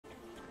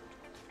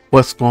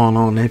What's going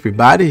on,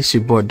 everybody? It's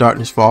your boy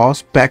Darkness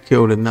Falls, back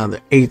here with another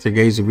Aether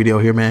video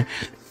here, man.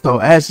 So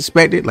as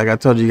expected, like I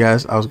told you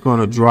guys, I was going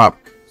to drop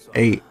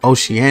a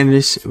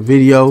OCEANUS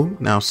video.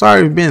 Now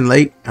sorry it's been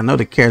late. I know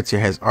the character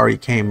has already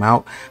came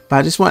out, but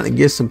I just wanted to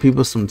give some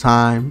people some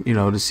time, you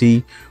know, to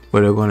see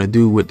what they're going to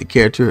do with the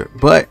character.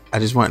 But I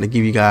just wanted to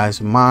give you guys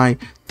my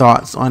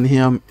thoughts on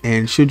him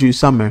and should you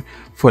summon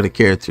for the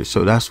character.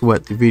 So that's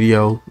what the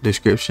video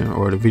description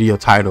or the video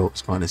title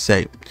is going to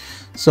say.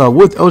 So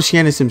with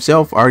OCEANUS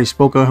himself, I already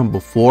spoke on him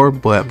before,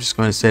 but I'm just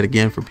going to say it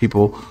again for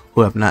people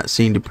who have not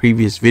seen the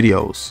previous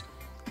videos.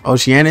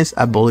 OCEANUS,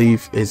 I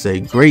believe, is a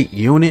great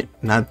unit,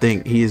 and I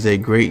think he is a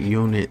great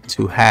unit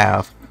to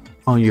have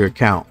on your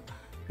account.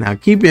 Now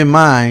keep in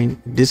mind,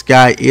 this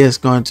guy is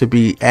going to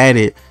be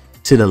added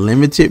to the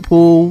limited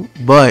pool,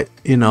 but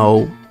you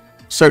know,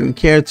 certain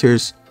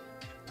characters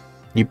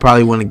you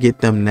probably want to get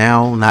them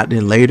now, not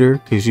then later,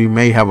 because you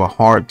may have a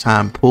hard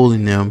time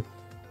pulling them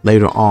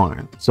later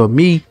on. So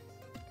me,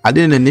 I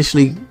didn't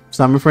initially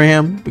summon for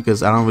him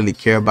because I don't really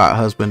care about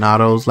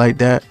husbandados like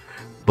that,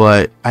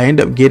 but I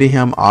ended up getting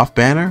him off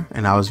banner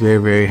and I was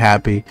very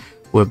happy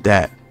with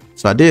that.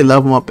 So I did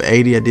level him up at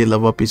 80. I did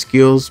level up his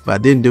skills, but I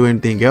didn't do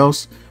anything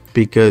else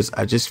because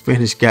I just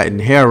finished getting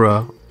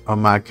Hera on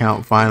my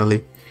account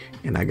finally,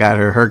 and I got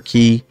her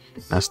key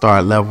and I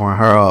started leveling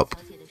her up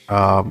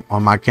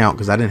on my account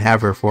because I didn't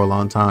have her for a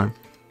long time.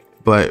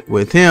 But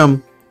with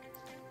him,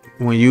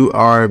 when you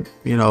are,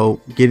 you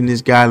know, getting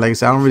this guy, like I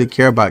said, I don't really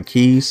care about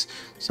keys,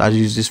 so I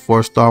use this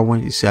 4-star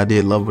one. You see I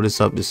did level this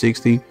up to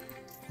 60,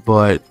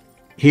 but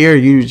here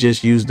you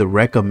just use the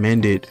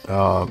recommended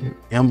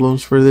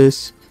emblems for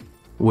this,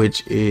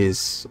 which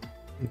is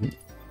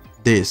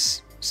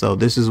this. So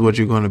this is what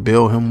you're going to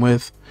build him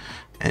with.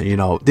 And you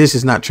know, this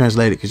is not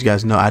translated because you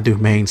guys know I do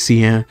main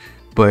CN,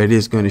 but it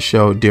is going to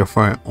show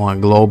different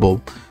on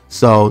global.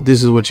 So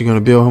this is what you're going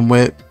to build him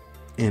with,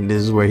 and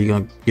this is where he's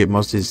going to get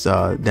most of his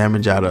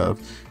damage out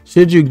of.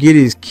 Should you get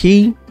his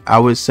key? I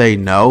would say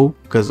no,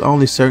 because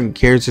only certain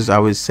characters I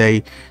would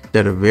say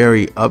that are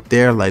very up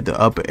there, like the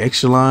upper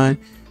echelon,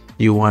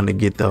 you want to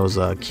get those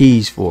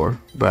keys for.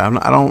 But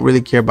I don't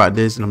really care about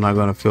this, and I'm not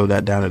going to fill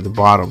that down at the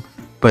bottom.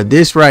 But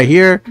this right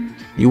here,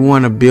 you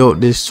want to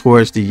build this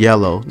towards the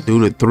yellow.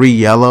 Do the 3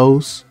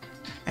 yellows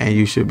and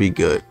you should be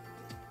good.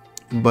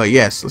 But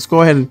yes, let's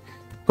go ahead and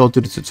go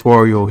through the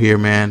tutorial here,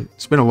 man.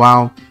 It's been a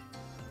while.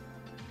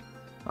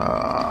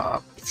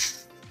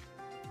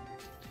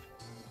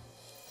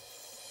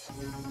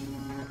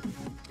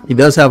 He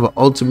does have an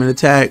ultimate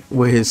attack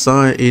with his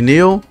son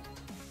Enil,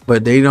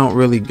 but they don't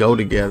really go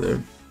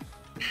together.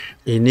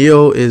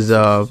 Enil is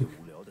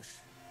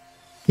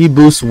he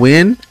boosts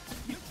wind,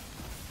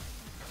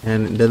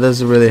 and that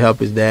doesn't really help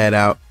his dad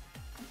out.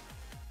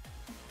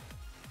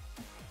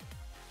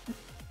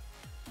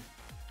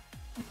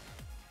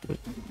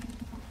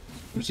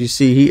 As you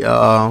see, he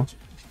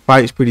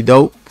fights pretty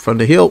dope from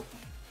the hilt.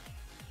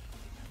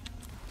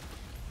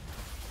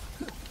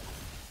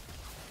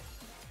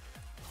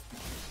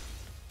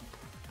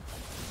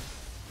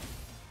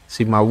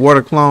 See my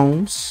water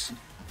clones.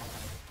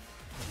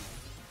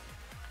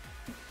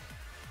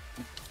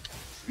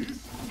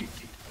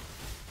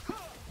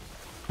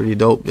 Pretty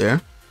dope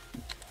there.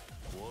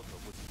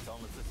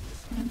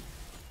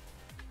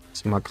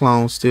 See my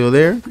clones still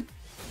there.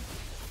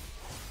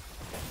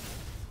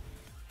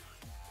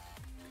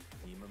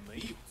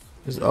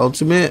 His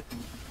ultimate.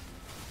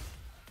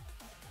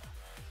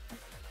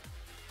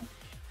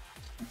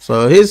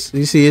 So you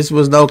see, this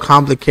was no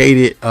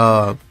complicated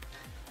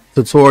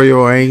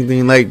tutorial or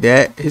anything like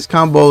that. His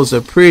combos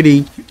are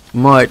pretty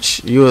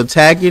much you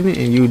attacking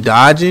and you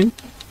dodging,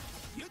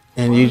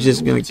 and you're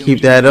just gonna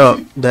keep that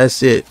up.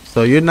 That's it.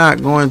 So you're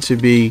not going to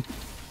be,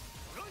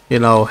 you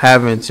know,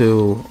 having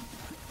to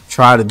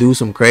try to do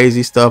some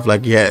crazy stuff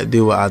like you had to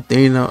do with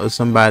Athena or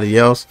somebody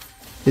else.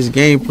 His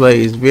gameplay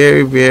is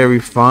very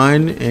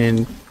fun,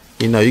 and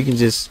you know, you can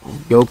just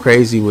go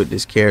crazy with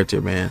this character,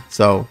 man.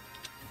 So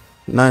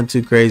nothing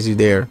too crazy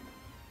there.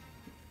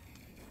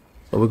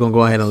 So we're gonna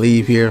go ahead and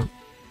leave here.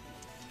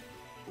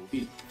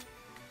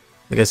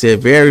 Like I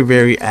said,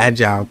 very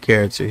agile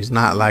character. He's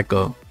not like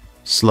a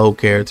slow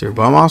character.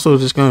 But I'm also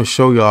just gonna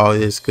show y'all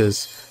this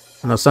because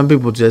I know some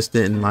people just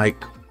didn't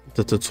like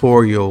the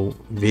tutorial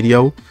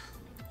video.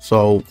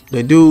 So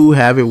they do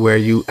have it where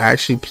you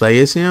actually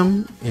play as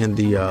him in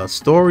the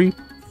story.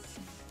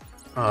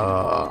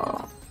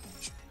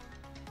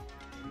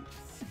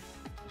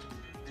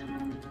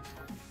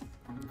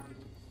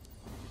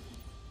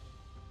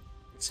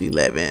 It's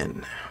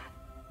 11.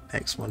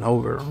 Next one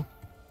over.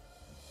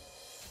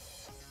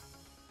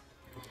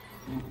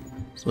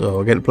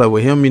 So I get to play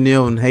with him,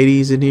 Enil, and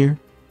Hades in here.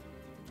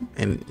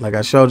 And like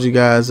I showed you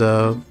guys,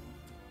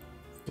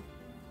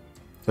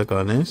 click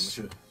on this.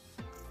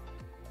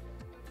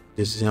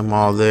 This is him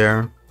all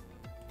there.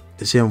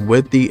 It's him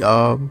with the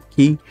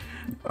key.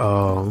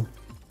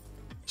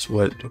 It's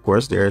what, of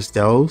course, there's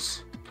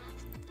those.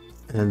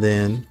 And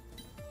then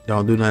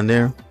don't do nothing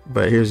there.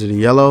 But here's the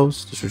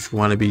yellows. This is what you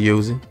want to be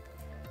using.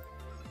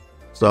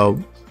 So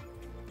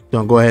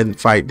don't go ahead and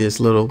fight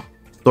this little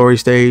story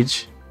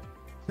stage.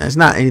 That's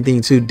not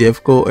anything too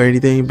difficult or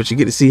anything, but you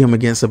get to see him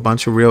against a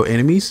bunch of real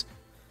enemies.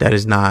 That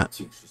is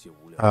not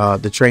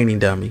the training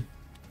dummy.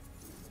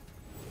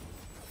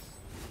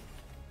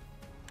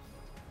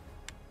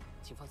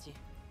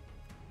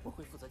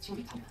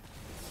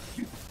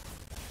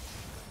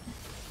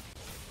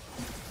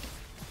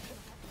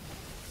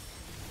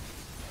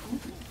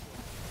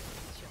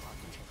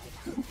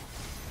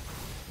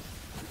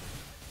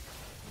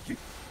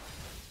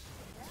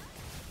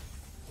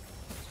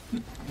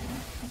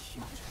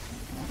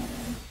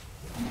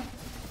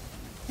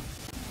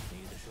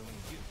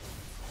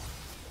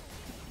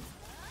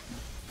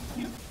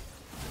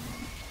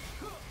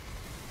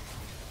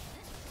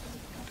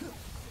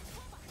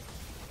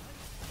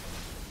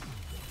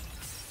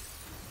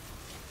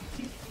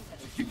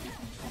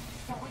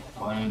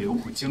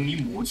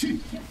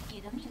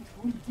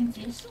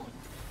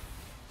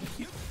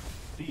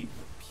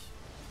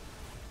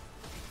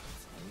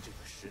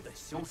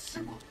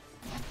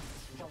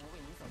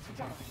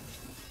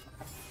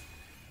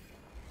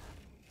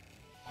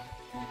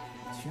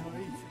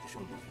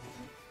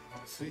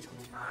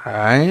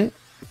 Alright,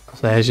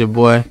 so that's your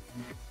boy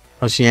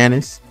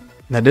OCEANUS.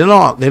 Now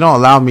they don't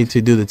allow me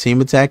to do the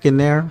team attack in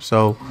there,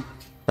 so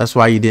that's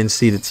why you didn't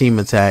see the team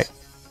attack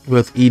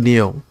with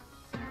Neil.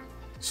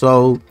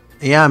 So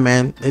yeah,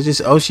 man, it's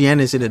just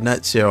OCEANUS in a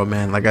nutshell,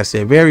 man. Like I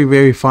said,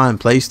 very fun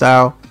play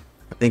style.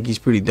 I think he's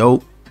pretty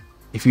dope.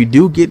 If you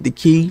do get the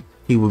key,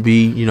 he will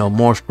be, you know,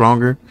 more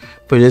stronger.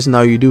 But just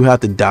know you do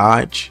have to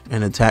dodge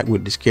and attack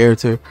with this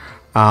character.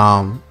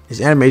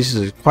 His animations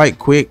is quite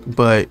quick,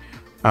 but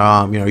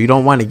you know, you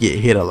don't want to get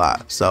hit a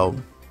lot. So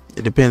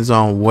it depends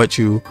on what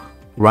you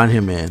run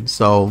him in.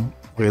 So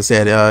like I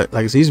said,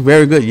 he's a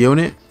very good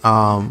unit.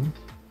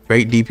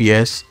 Great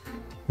DPS.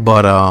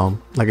 But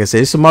like I said,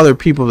 there's some other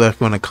people that's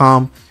going to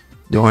come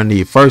during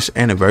the 1st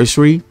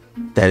anniversary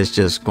that is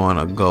just going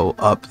to go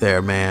up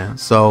there, man.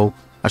 So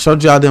I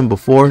showed y'all them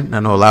before, and I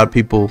know a lot of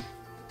people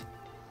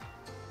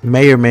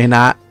may or may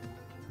not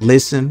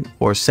listen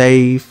or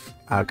save.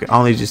 I can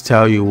only just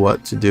tell you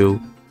what to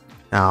do.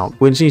 Now,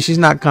 when she's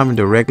not coming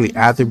directly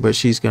after, but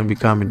she's going to be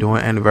coming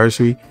during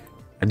anniversary.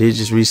 I did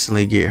just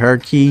recently get her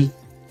key.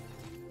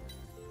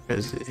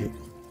 Is it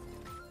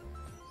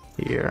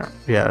here?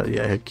 Yeah,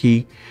 her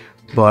key.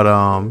 But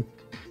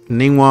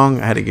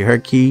Ningguang, I had to get her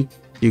key.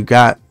 You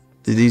got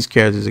these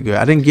characters are good.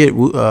 I didn't get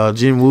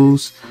Jin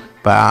Woo's,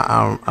 but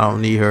I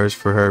don't need hers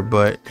for her.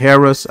 But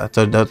Hera's, I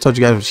told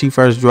you guys when she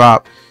first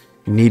dropped,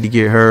 you need to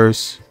get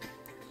hers.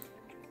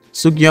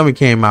 Tsukuyomi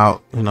came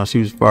out, you know, she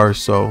was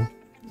first, so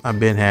I've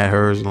been had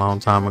hers a long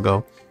time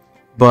ago.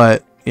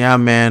 But yeah,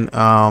 man,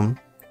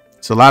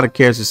 it's a lot of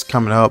characters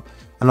coming up.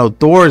 I know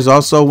Thor is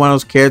also one of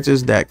those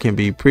characters that can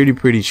be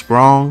pretty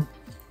strong,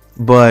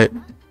 but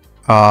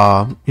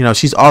you know,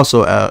 she's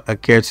also a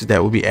character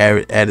that will be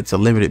added to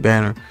limited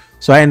banner.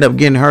 So I end up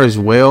getting her as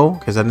well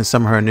because I didn't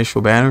summon her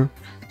initial banner.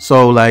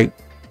 So like,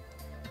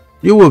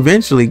 you will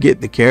eventually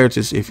get the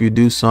characters if you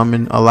do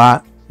summon a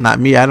lot. Not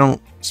me, I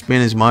don't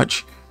spend as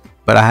much,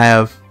 but I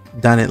have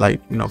done it,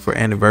 like, you know, for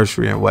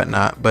anniversary and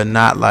whatnot, but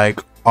not like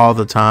all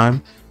the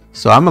time.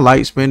 So I'm a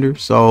light spender,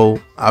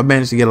 so I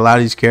managed to get a lot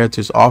of these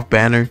characters off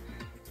banner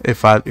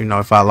if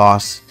I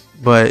lost.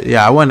 But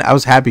yeah, I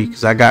was happy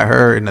because I got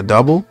her in a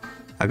double.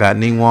 I got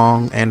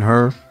Ningguang and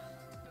her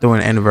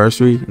during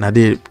anniversary, and I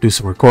did do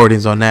some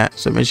recordings on that.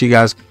 So make sure you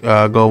guys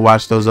go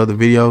watch those other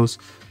videos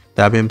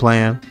that I've been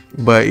playing.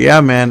 But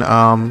yeah,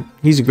 man,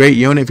 he's a great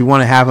unit. If you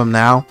want to have him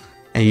now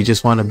and you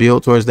just want to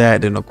build towards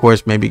that, then of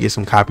course maybe get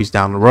some copies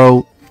down the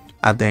road.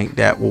 I think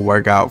that will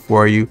work out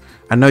for you.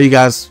 I know you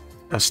guys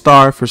are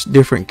starved for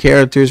different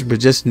characters, but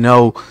just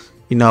know,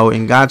 you know,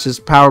 in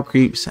gachas, power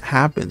creeps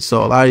happen.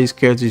 So a lot of these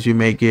characters you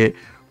may get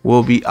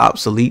will be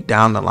obsolete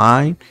down the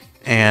line.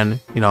 And,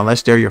 you know,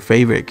 unless they're your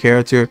favorite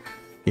character,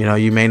 you know,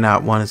 you may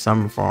not want to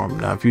summon for them.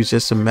 Now, if you're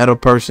just a meta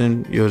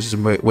person, you'll just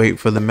wait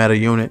for the meta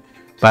unit.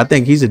 But I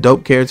think he's a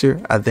dope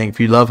character. I think if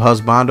you love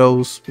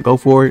husbandos, go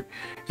for it.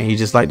 And you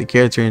just like the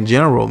character in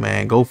general,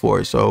 man, go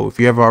for it. So if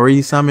you have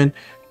already summoned,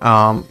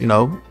 you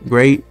know,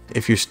 great.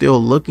 If you're still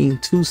looking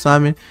to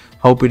summon,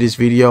 hope this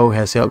video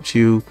has helped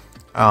you,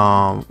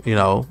 you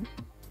know,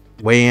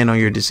 weigh in on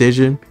your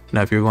decision.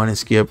 Now, if you're going to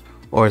skip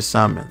or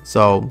summon.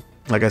 So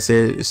like I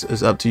said,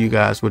 it's up to you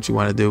guys what you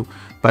want to do.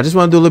 But I just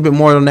want to do a little bit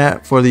more on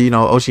that for the, you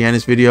know,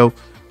 OCEANUS video.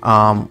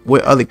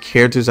 With other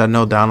characters I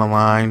know down the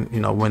line,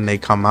 you know, when they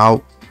come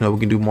out, you know, we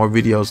can do more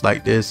videos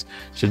like this.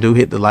 So do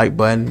hit the like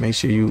button. Make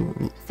sure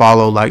you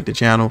follow, like the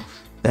channel.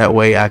 That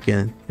way I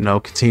can, you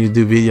know, continue to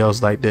do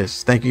videos like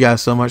this. Thank you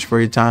guys so much for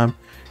your time.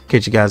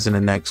 Catch you guys in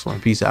the next one.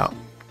 Peace out.